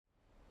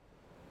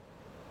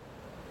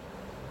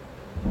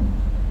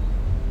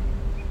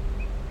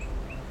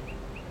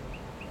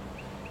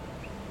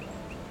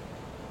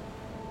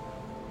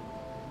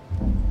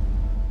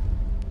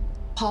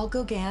Paul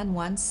Gauguin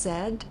once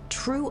said,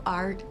 "True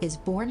art is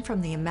born from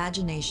the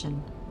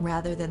imagination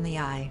rather than the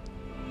eye."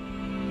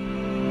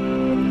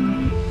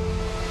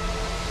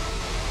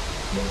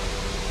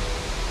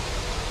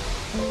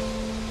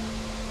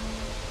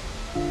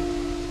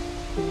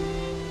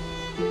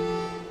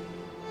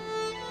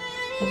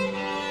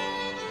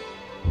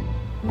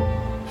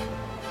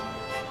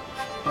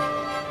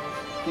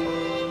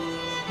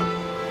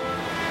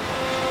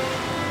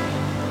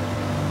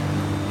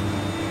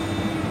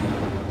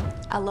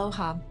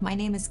 Aloha, my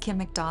name is Kim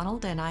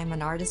McDonald and I'm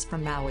an artist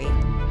from Maui.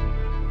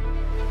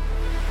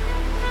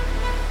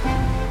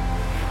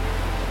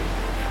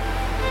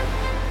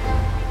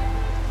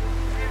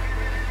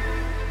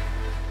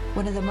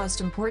 One of the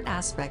most important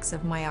aspects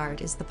of my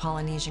art is the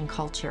Polynesian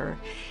culture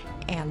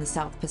and the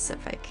South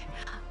Pacific.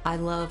 I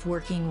love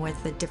working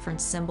with the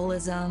different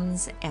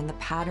symbolisms and the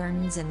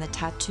patterns and the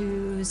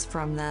tattoos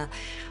from the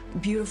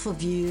beautiful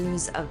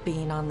views of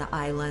being on the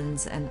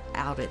islands and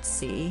out at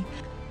sea.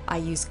 I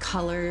use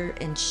color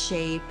and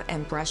shape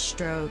and brush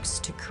strokes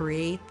to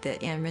create the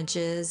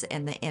images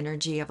and the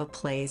energy of a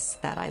place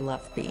that I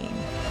love being.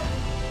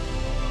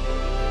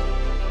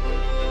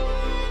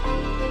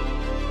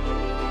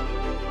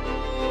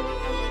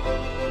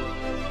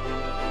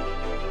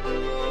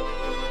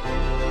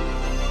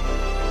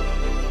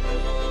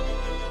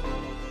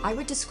 I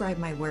would describe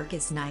my work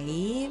as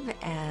naive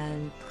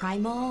and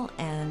primal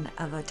and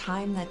of a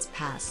time that's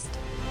past.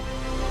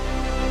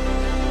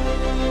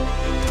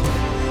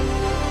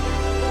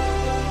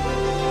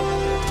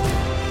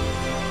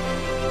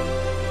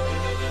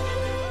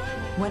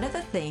 One of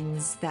the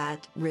things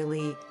that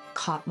really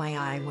caught my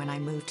eye when I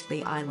moved to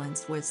the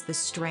islands was the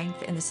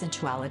strength and the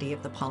sensuality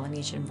of the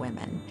Polynesian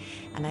women.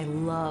 And I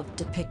love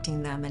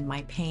depicting them in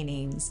my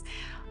paintings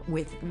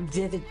with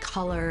vivid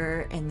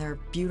color and their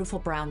beautiful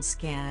brown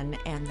skin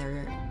and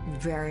their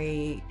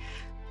very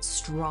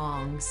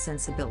strong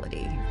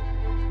sensibility.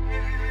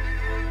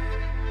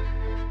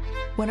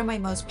 One of my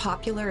most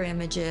popular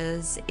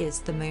images is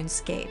the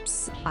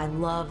moonscapes. I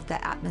love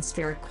the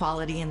atmospheric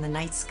quality in the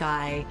night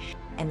sky,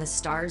 and the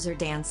stars are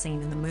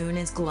dancing and the moon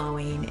is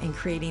glowing and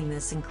creating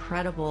this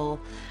incredible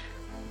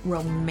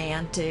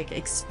romantic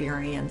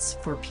experience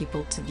for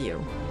people to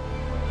view.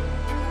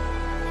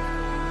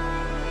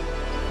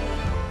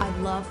 I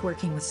love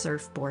working with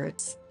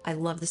surfboards. I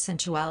love the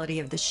sensuality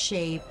of the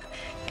shape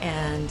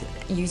and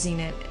using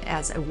it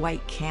as a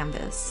white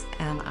canvas.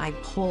 And I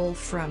pull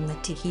from the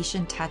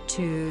Tahitian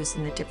tattoos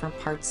and the different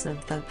parts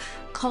of the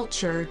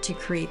culture to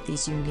create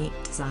these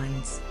unique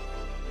designs.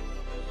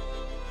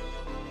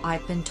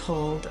 I've been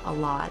told a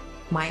lot,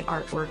 my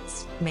artwork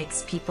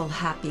makes people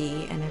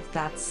happy, and if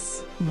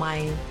that's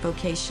my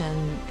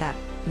vocation, that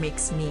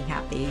makes me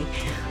happy.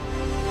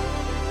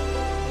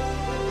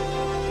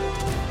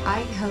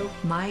 I hope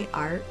my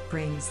art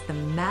brings the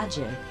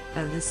magic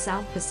of the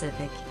South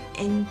Pacific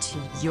into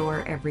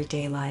your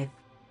everyday life.